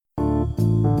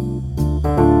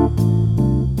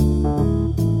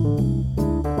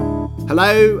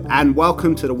Hello and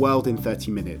welcome to The World in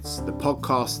 30 Minutes, the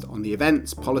podcast on the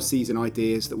events, policies and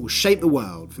ideas that will shape the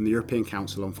world from the European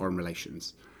Council on Foreign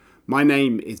Relations. My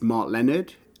name is Mark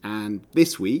Leonard and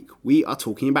this week we are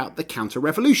talking about the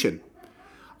counter-revolution.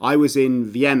 I was in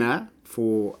Vienna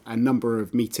for a number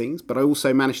of meetings, but I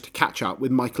also managed to catch up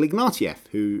with Michael Ignatieff,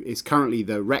 who is currently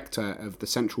the rector of the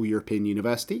Central European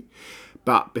University,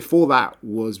 but before that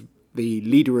was the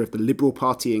leader of the Liberal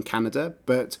Party in Canada.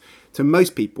 But to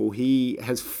most people, he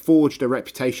has forged a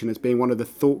reputation as being one of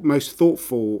the most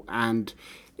thoughtful and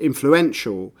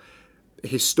influential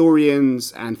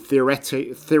historians and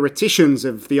theoreticians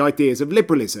of the ideas of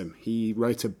liberalism. He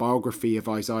wrote a biography of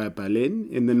Isaiah Berlin.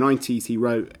 In the 90s, he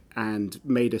wrote and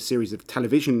made a series of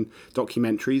television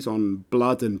documentaries on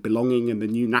blood and belonging and the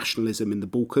new nationalism in the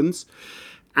Balkans.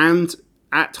 And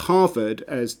at Harvard,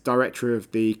 as director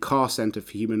of the Carr Center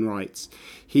for Human Rights,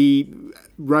 he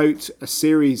wrote a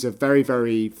series of very,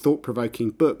 very thought-provoking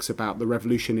books about the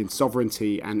revolution in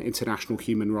sovereignty and international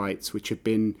human rights, which have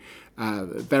been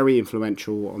very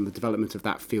influential on the development of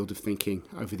that field of thinking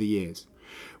over the years.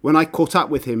 When I caught up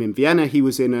with him in Vienna, he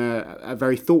was in a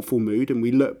very thoughtful mood, and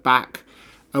we looked back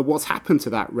at what's happened to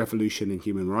that revolution in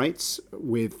human rights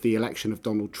with the election of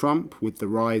Donald Trump, with the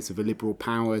rise of illiberal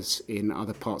powers in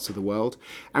other parts of the world,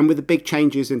 and with the big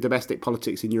changes in domestic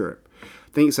politics in Europe.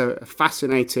 I think it's a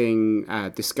fascinating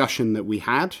discussion that we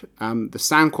had. The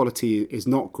sound quality is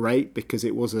not great because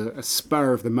it was a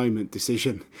spur-of-the-moment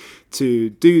decision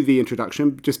to do the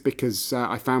introduction, just because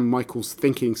I found Michael's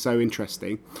thinking so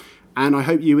interesting, and I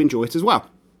hope you enjoy it as well.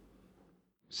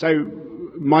 So,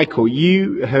 Michael,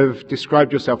 you have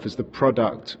described yourself as the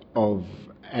product of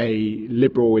a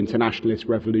liberal internationalist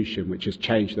revolution which has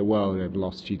changed the world over the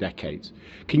last few decades.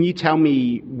 Can you tell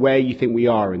me where you think we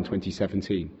are in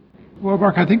 2017? Well,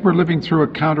 Mark, I think we're living through a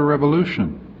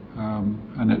counter-revolution,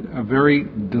 and a very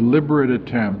deliberate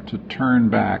attempt to turn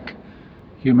back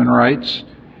human rights,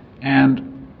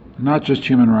 and not just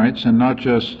human rights, and not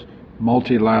just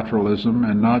multilateralism,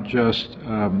 and not just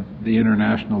the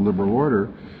international liberal order,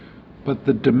 but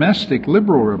the domestic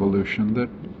liberal revolution that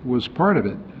was part of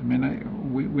it. I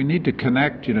mean, we need to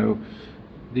connect, the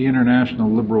international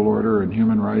liberal order and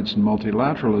human rights and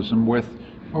multilateralism with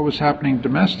what was happening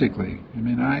domestically. I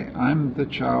mean, I'm the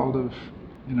child of,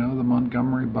 the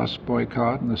Montgomery bus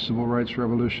boycott and the civil rights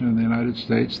revolution in the United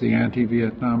States, the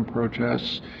anti-Vietnam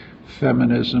protests,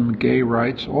 feminism, gay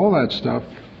rights, all that stuff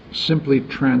simply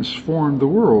transformed the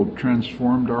world,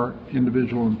 transformed our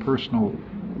individual and personal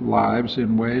lives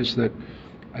in ways that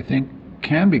I think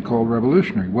can be called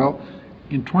revolutionary. Well,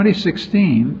 in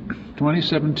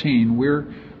 2017, we're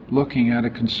looking at a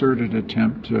concerted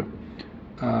attempt to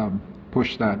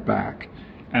push that back.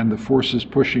 And the forces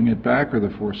pushing it back are the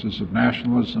forces of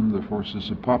nationalism, the forces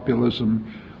of populism,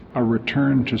 a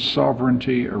return to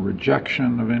sovereignty, a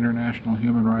rejection of international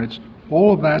human rights.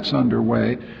 All of that's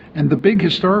underway. And the big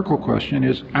historical question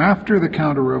is, after the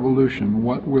counter-revolution,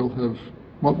 what will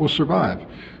survive?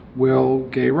 Will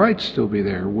gay rights still be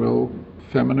there? Will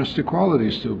feminist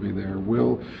equality still be there?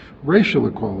 Will racial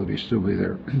equality still be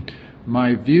there?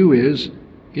 My view is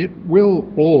it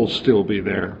will all still be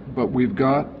there, but we've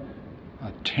got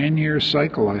a 10-year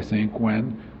cycle, I think,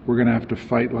 when we're going to have to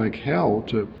fight like hell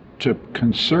to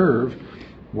conserve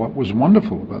what was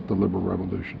wonderful about the liberal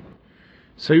revolution.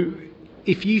 So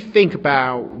if you think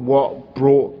about what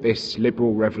brought this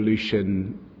liberal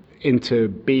revolution into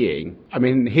being, I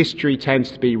mean, history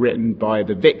tends to be written by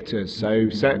the victors. So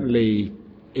certainly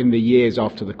in the years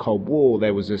after the Cold War,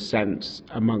 there was a sense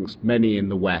amongst many in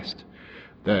the West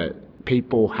that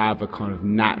people have a kind of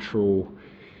natural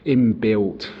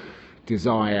inbuilt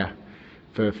desire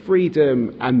for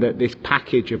freedom, and that this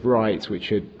package of rights, which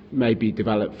had maybe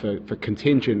developed for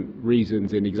contingent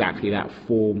reasons in exactly that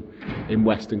form in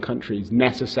Western countries,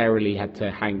 necessarily had to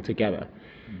hang together.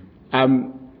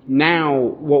 Now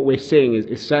what we're seeing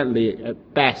is certainly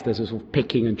at best there's a sort of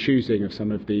picking and choosing of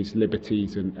some of these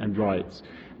liberties and rights,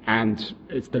 and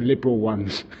it's the liberal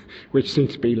ones which seem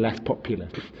to be less popular.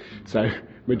 So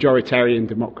majoritarian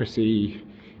democracy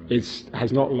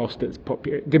has not lost its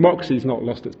democracy has not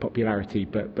lost its popularity,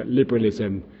 but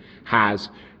liberalism has,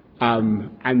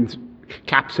 and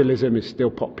capitalism is still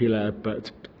popular,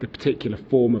 but the particular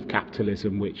form of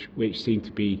capitalism which seemed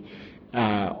to be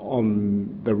on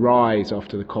the rise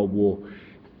after the Cold War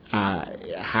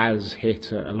has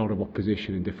hit a lot of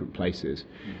opposition in different places.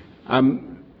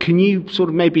 Can you sort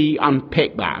of maybe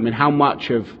unpick that? I mean, how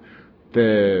much of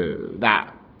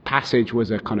that passage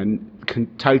was a kind of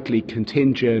totally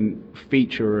contingent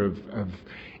feature of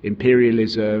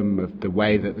imperialism, of the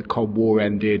way that the Cold War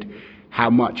ended? How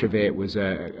much of it was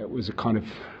a kind of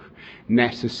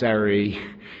necessary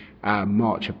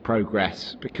march of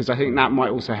progress, because I think that might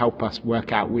also help us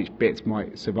work out which bits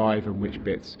might survive and which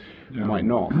bits might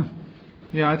not.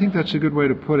 Yeah, I think that's a good way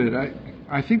to put it.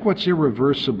 I think what's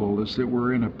irreversible is that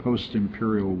we're in a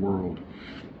post-imperial world.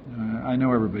 I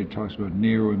know everybody talks about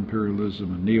neo-imperialism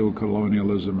and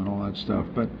neo-colonialism and all that stuff,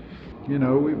 but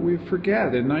we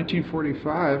forget in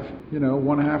 1945,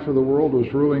 one half of the world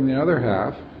was ruling the other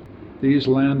half. These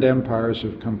land empires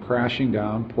have come crashing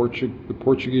down. The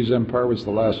Portuguese Empire was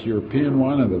the last European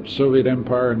one, and the Soviet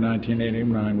Empire in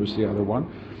 1989 was the other one.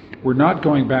 We're not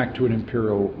going back to an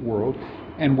imperial world.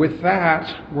 And with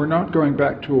that, we're not going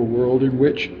back to a world in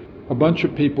which a bunch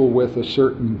of people with a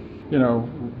certain,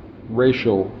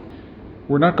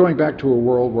 we're not going back to a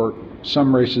world where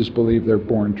some races believe they're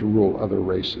born to rule other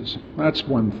races. That's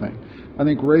one thing. I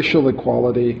think racial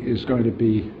equality is going to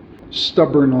be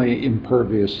stubbornly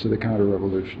impervious to the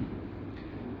counter-revolution.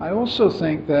 I also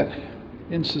think that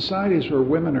in societies where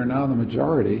women are now the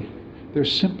majority, they're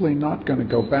simply not going to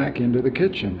go back into the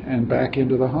kitchen and back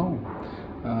into the home.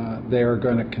 They are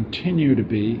going to continue to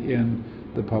be in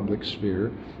the public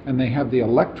sphere, and they have the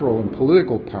electoral and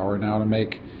political power now to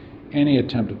make any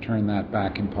attempt to turn that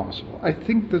back impossible. I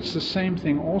think that's the same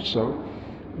thing also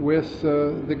with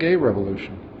the gay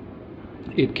revolution.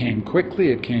 It came quickly,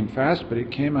 it came fast, but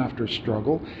it came after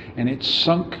struggle, and it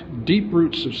sunk deep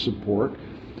roots of support,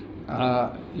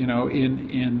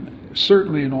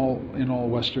 certainly in all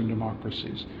Western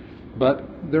democracies. But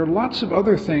there are lots of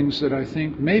other things that I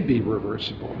think may be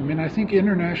reversible. I mean, I think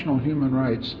international human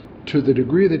rights, to the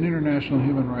degree that international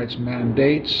human rights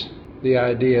mandates the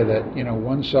idea that,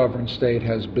 one sovereign state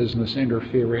has business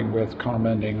interfering with,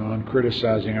 commenting on,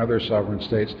 criticizing other sovereign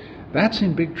states, that's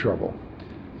in big trouble.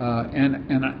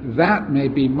 And that may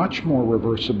be much more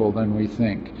reversible than we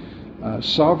think.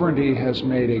 Sovereignty has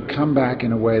made a comeback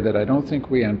in a way that I don't think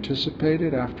we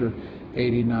anticipated after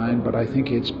 '89, but I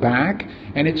think it's back,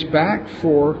 and it's back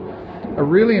for a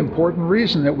really important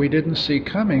reason that we didn't see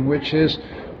coming, which is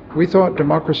we thought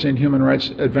democracy and human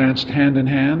rights advanced hand in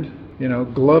hand,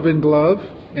 glove in glove,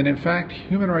 and in fact,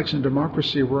 human rights and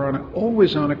democracy were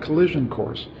always on a collision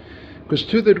course, because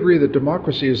to the degree that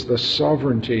democracy is the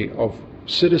sovereignty of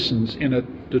citizens in a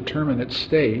determinate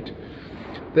state,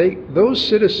 those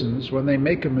citizens, when they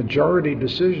make a majority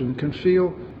decision, can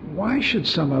feel, why should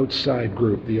some outside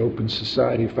group, the Open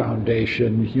Society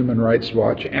Foundation, Human Rights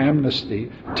Watch,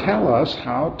 Amnesty, tell us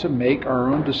how to make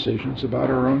our own decisions about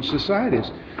our own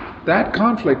societies? That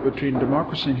conflict between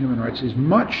democracy and human rights is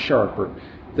much sharper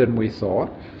than we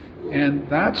thought, and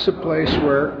that's a place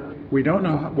where we don't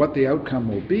know what the outcome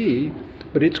will be,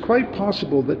 but it's quite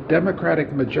possible that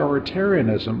democratic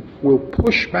majoritarianism will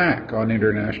push back on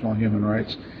international human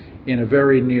rights in a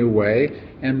very new way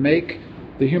and make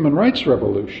the human rights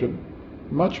revolution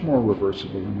much more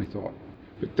reversible than we thought.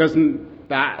 But doesn't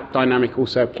that dynamic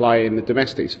also apply in the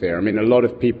domestic sphere? I mean, a lot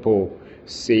of people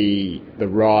see the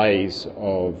rise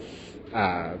of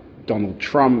Donald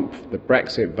Trump, the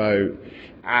Brexit vote,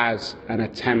 as an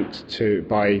attempt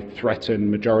by threatened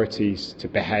majorities to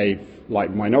behave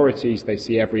like minorities. They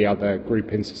see every other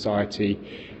group in society,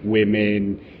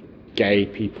 women, gay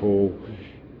people,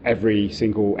 every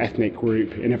single ethnic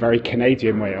group, in a very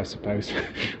Canadian way, I suppose,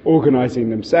 organising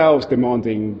themselves,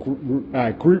 demanding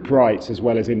group rights as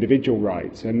well as individual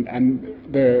rights, and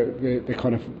the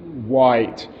kind of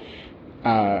white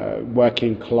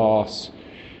working class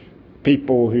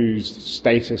people whose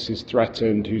status is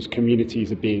threatened, whose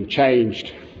communities are being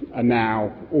changed, are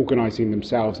now organising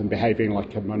themselves and behaving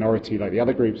like a minority like the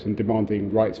other groups and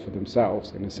demanding rights for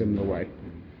themselves in a similar way.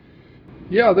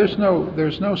 Yeah, there's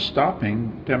no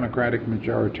stopping democratic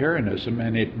majoritarianism,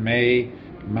 and it may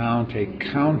mount a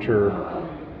counter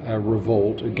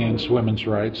revolt against women's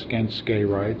rights, against gay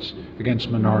rights, against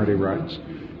minority rights.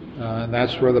 And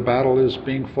that's where the battle is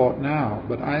being fought now.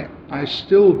 But I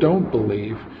still don't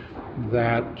believe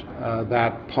that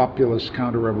that populist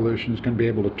counter-revolution is going to be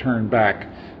able to turn back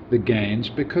the gains,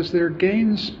 because they're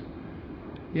gains.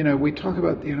 We talk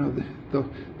about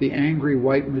the angry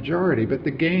white majority, but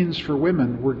the gains for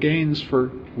women were gains for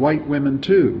white women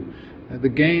too. The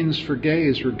gains for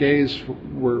gays were gains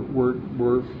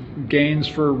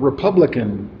for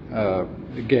Republican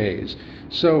gays.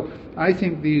 So I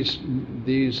think these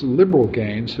liberal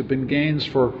gains have been gains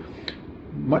for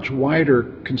much wider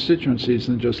constituencies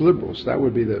than just liberals. That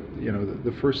would be the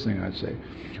first thing I'd say.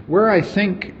 Where I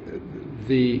think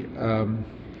the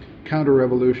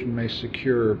counter-revolution may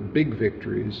secure big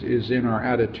victories is in our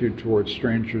attitude towards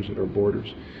strangers at our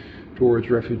borders, towards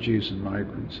refugees and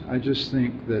migrants. I just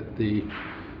think that the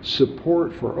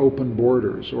support for open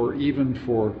borders, or even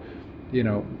for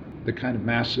the kind of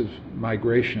massive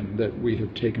migration that we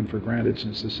have taken for granted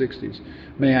since the 60s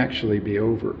may actually be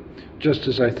over. Just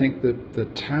as I think that the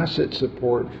tacit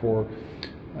support for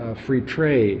free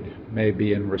trade may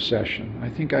be in recession, I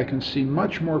think I can see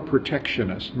much more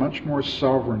protectionist, much more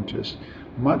sovereigntist,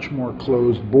 much more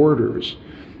closed borders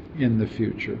in the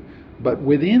future. But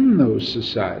within those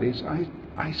societies,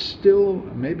 I still,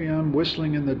 maybe I'm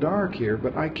whistling in the dark here,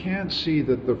 but I can't see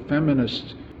that the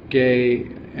feminist, gay,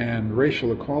 and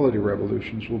racial equality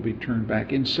revolutions will be turned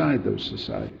back inside those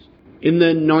societies. In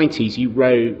the 90s, you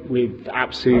wrote with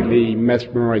absolutely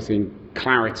mesmerizing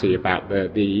clarity about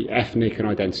the ethnic and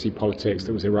identity politics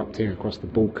that was erupting across the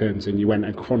Balkans, and you went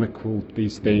and chronicled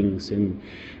these things in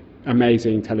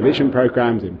amazing television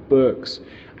programs, in books.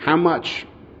 How much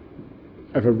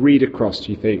of a read across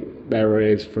do you think there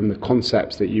is from the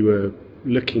concepts that you were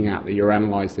looking at, that you're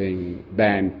analysing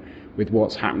then, with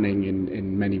what's happening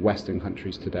in many Western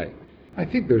countries today? I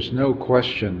think there's no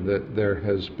question that there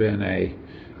has been a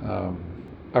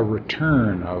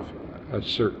return of a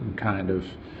certain kind of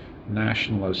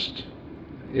nationalist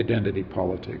identity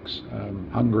politics.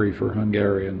 Hungary for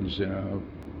Hungarians,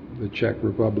 the Czech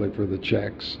Republic for the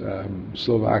Czechs,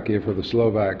 Slovakia for the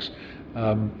Slovaks.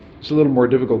 It's a little more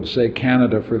difficult to say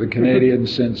Canada for the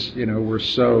Canadians since we're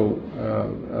so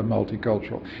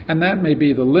multicultural, and that may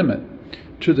be the limit.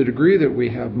 To the degree that we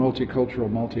have multicultural,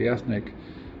 multi-ethnic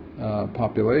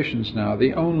populations now,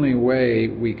 the only way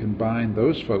we can bind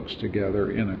those folks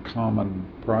together in a common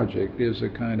project is a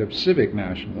kind of civic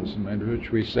nationalism, in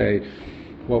which we say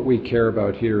what we care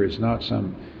about here is not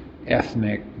some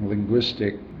ethnic,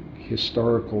 linguistic,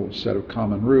 historical set of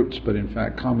common roots, but in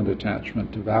fact common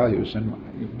attachment to values,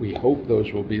 and we hope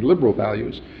those will be liberal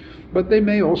values, but they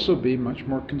may also be much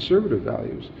more conservative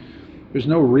values. There's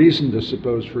no reason to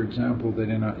suppose, for example, that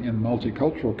in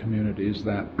multicultural communities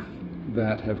that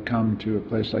have come to a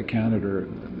place like Canada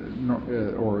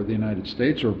or the United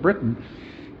States or Britain,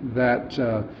 that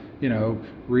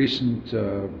recent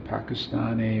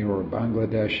Pakistani or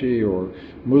Bangladeshi or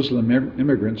Muslim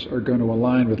immigrants are going to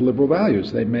align with liberal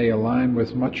values. They may align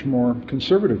with much more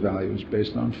conservative values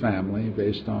based on family,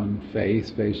 based on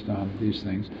faith, based on these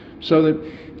things. So that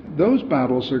those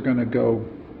battles are going to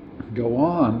go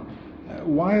on.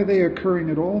 Why are they occurring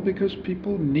at all? Because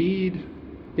people need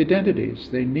identities.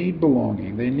 They need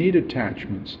belonging. They need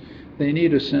attachments. They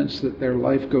need a sense that their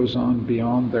life goes on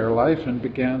beyond their life and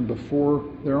began before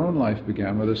their own life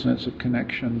began, with a sense of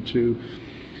connection to,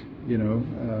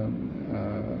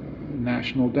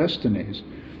 national destinies.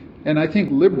 And I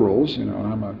think liberals,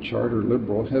 I'm a charter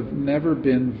liberal, have never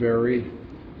been very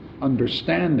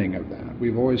understanding of that.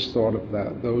 We've always thought of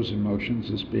those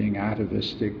emotions as being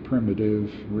atavistic,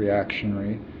 primitive,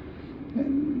 reactionary.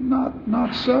 And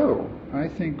not so. I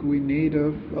think we need a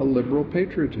liberal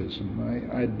patriotism.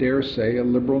 I dare say a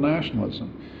liberal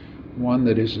nationalism, one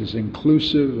that is as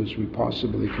inclusive as we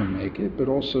possibly can make it, but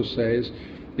also says,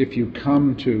 if you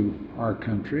come to our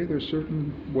country, there's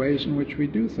certain ways in which we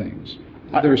do things.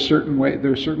 There are certain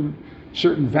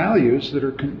values that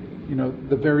are,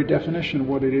 the very definition of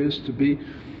what it is to be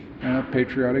a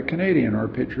patriotic Canadian or a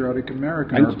patriotic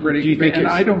American. And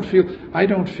I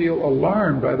don't feel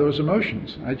alarmed by those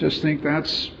emotions. I just think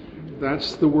that's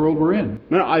the world we're in.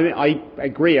 No, I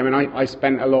agree. I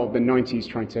spent a lot of the 90s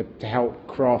trying to help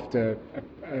craft a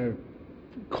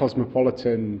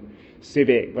cosmopolitan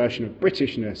civic version of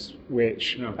Britishness,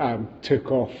 which took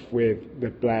off with the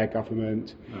Blair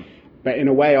government. No. But in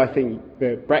a way, I think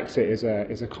that Brexit is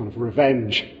a kind of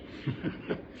revenge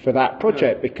for that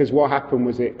project, because what happened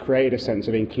was it created a sense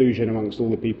of inclusion amongst all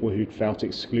the people who'd felt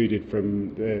excluded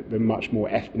from the much more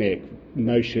ethnic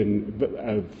notion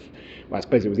of, well, I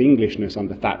suppose it was Englishness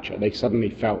under Thatcher. They suddenly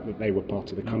felt that they were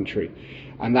part of the country.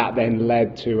 And that then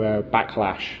led to a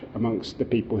backlash amongst the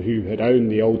people who had owned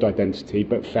the old identity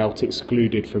but felt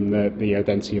excluded from the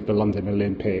identity of the London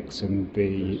Olympics and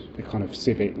the kind of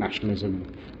civic nationalism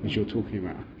as you're talking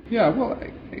about. Yeah, well,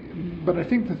 but I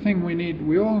think the thing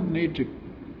we all need to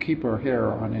keep our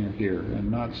hair on in here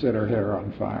and not set our hair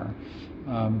on fire.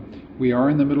 We are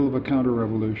in the middle of a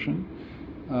counter-revolution,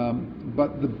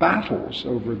 but the battles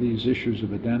over these issues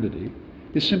of identity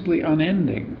is simply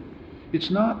unending. It's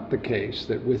not the case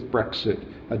that with Brexit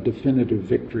a definitive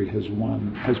victory has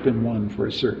been won for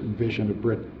a certain vision of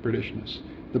Britishness.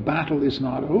 The battle is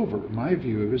not over. My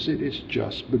view is it is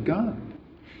just begun.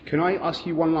 Can I ask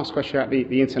you one last question about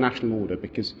the international order?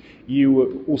 Because you were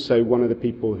also one of the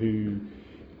people who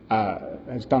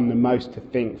has done the most to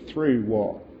think through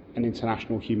what an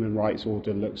international human rights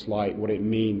order looks like, what it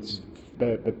means,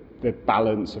 the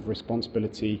balance of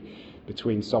responsibility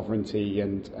between sovereignty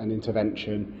and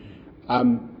intervention.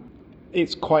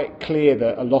 it's quite clear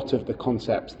that a lot of the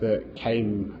concepts that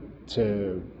came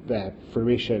to their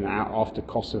fruition out after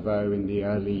Kosovo in the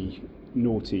early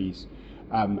noughties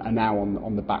are now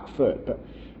on the back foot. But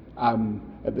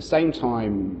at the same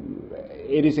time,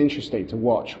 it is interesting to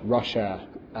watch Russia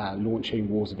launching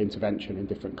wars of intervention in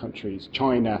different countries,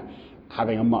 China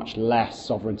having a much less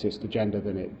sovereigntist agenda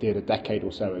than it did a decade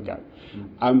or so ago.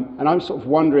 And I'm sort of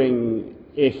wondering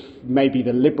if maybe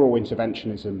the liberal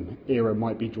interventionism era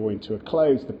might be drawing to a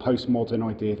close, the postmodern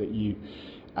idea that you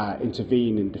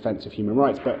intervene in defence of human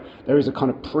rights, but there is a kind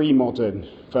of pre-modern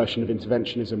version of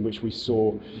interventionism which we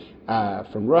saw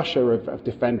from Russia of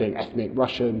defending ethnic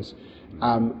Russians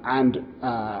and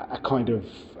a kind of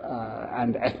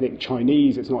and ethnic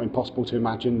Chinese. It's not impossible to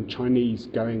imagine Chinese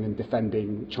going and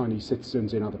defending Chinese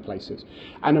citizens in other places,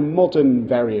 and a modern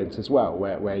variant as well,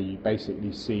 where you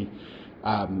basically see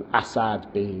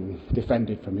Assad being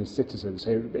defended from his citizens.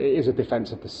 So it is a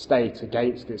defence of the state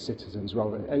against its citizens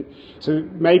rather. So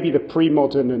maybe the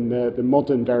pre-modern and the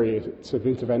modern variants of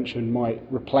intervention might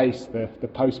replace the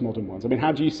postmodern ones. I mean,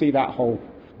 how do you see that whole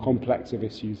complex of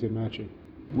issues emerging?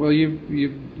 Well,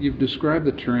 you've described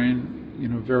the terrain,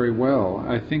 very well.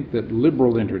 I think that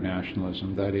liberal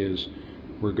internationalism, that is,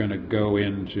 we're going to go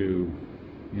into,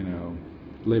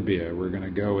 Libya, we're going to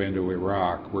go into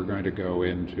Iraq, we're going to go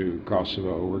into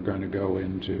Kosovo, we're going to go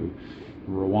into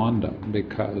Rwanda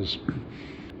because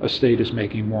a state is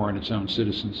making war on its own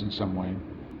citizens in some way.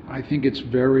 I think it's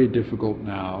very difficult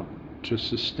now to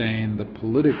sustain the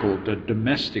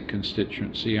domestic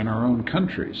constituency in our own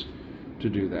countries to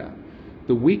do that.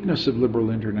 The weakness of liberal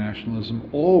internationalism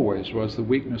always was the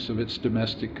weakness of its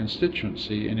domestic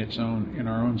constituency in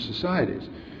our own societies,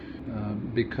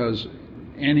 because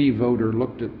any voter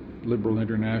looked at liberal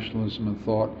internationalism and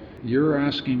thought, you're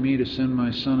asking me to send my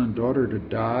son and daughter to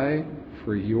die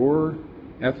for your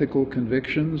ethical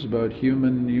convictions about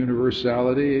human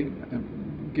universality?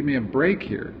 Give me a break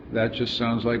here. That just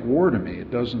sounds like war to me. It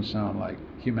doesn't sound like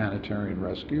humanitarian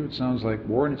rescue. It sounds like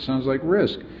war, and it sounds like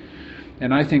risk.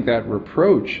 And I think that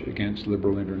reproach against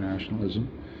liberal internationalism,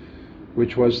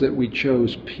 which was that we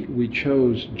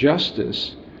chose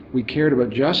justice, we cared about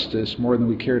justice more than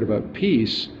we cared about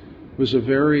peace, was a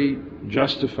very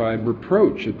justified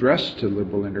reproach addressed to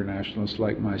liberal internationalists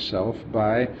like myself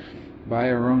by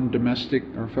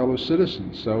our fellow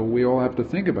citizens. So we all have to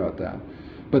think about that.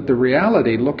 But the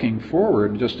reality, looking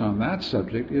forward just on that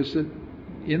subject, is that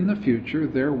in the future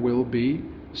there will be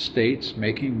states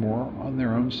making war on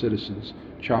their own citizens,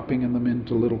 chopping them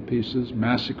into little pieces,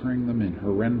 massacring them in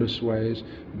horrendous ways,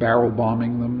 barrel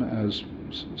bombing them as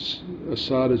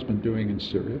Assad has been doing in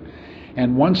Syria.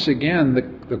 And once again,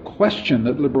 the question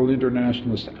that liberal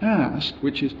internationalists ask,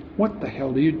 which is, what the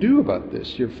hell do you do about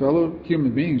this? Your fellow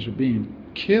human beings are being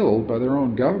killed by their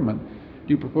own government.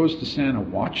 Do you propose to stand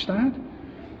and watch that?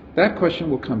 That question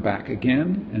will come back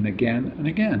again and again and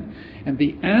again. And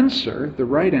the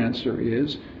right answer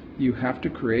is, you have to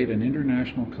create an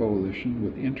international coalition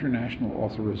with international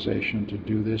authorization to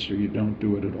do this, or you don't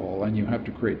do it at all. And you have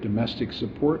to create domestic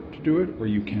support to do it, or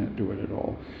you can't do it at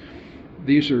all.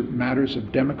 These are matters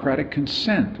of democratic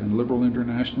consent, and liberal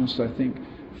internationalists, I think,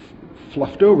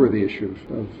 fluffed over the issue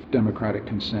of democratic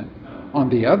consent. On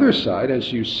the other side,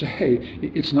 as you say,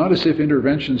 it's not as if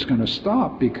intervention is going to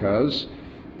stop because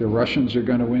the Russians are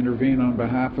going to intervene on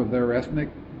behalf of their ethnic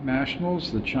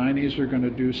nationals, the Chinese are going to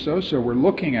do so. So we're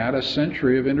looking at a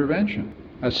century of intervention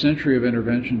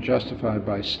justified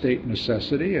by state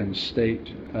necessity and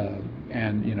state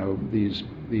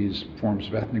these forms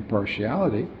of ethnic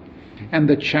partiality. And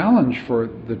the challenge for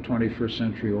the 21st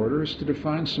century order is to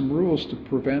define some rules to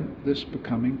prevent this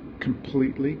becoming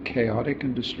completely chaotic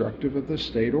and destructive of the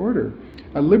state order.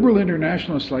 A liberal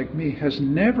internationalist like me has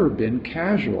never been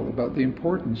casual about the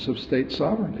importance of state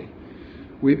sovereignty.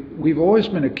 We've always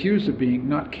been accused of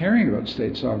not caring about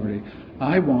state sovereignty.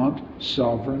 I want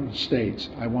sovereign states.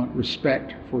 I want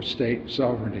respect for state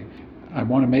sovereignty. I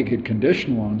want to make it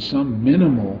conditional on some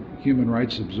minimal human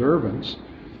rights observance.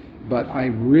 But I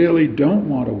really don't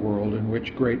want a world in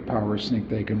which great powers think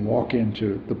they can walk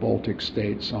into the Baltic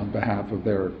states on behalf of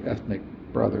their ethnic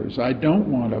brothers. I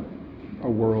don't want a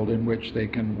world in which they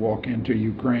can walk into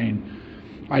Ukraine.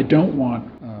 I don't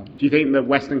want... Do you think that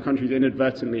Western countries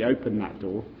inadvertently opened that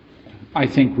door? I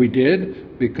think we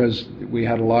did, because we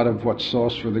had a lot of what's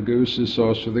sauce for the goose is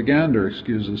sauce for the gander,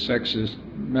 excuse the sexist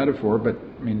metaphor, but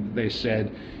they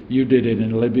said, you did it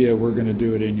in Libya, we're going to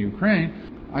do it in Ukraine.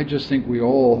 I just think we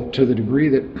all, to the degree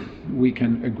that we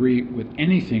can agree with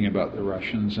anything about the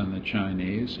Russians and the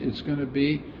Chinese, it's going to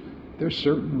be, there's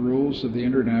certain rules of the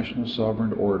international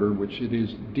sovereign order which it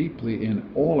is deeply in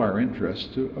all our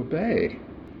interests to obey.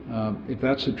 If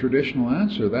that's a traditional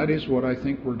answer, that is what I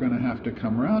think we're going to have to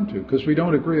come around to, because we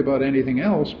don't agree about anything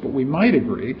else, but we might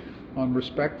agree on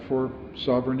respect for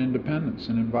sovereign independence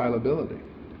and inviolability.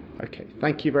 Okay,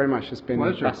 thank you very much. It's been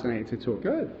Pleasure. Fascinating to talk.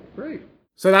 Good, great.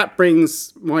 So that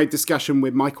brings my discussion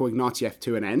with Michael Ignatieff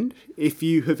to an end. If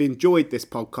you have enjoyed this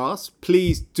podcast,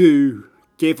 please do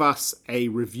give us a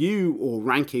review or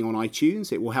ranking on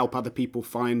iTunes. It will help other people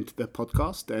find the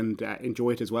podcast and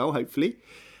enjoy it as well, hopefully.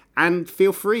 And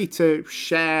feel free to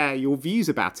share your views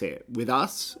about it with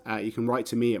us. You can write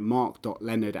to me at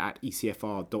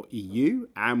mark.leonard@ecfr.eu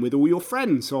and with all your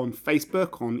friends on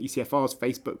Facebook, on ECFR's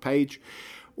Facebook page,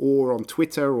 or on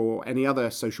Twitter or any other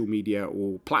social media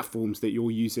or platforms that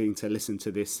you're using to listen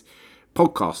to this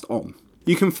podcast on.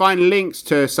 You can find links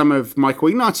to some of Michael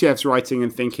Ignatieff's writing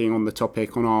and thinking on the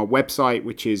topic on our website,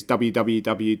 which is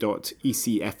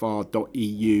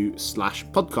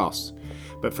www.ecfr.eu/podcasts.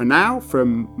 But for now,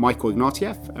 from Michael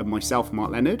Ignatieff and myself,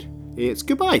 Mark Leonard, it's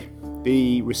goodbye.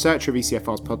 The researcher of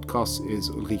ECFR's podcast is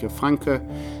Ulrike Franke,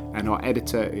 and our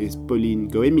editor is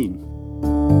Pauline Goemin.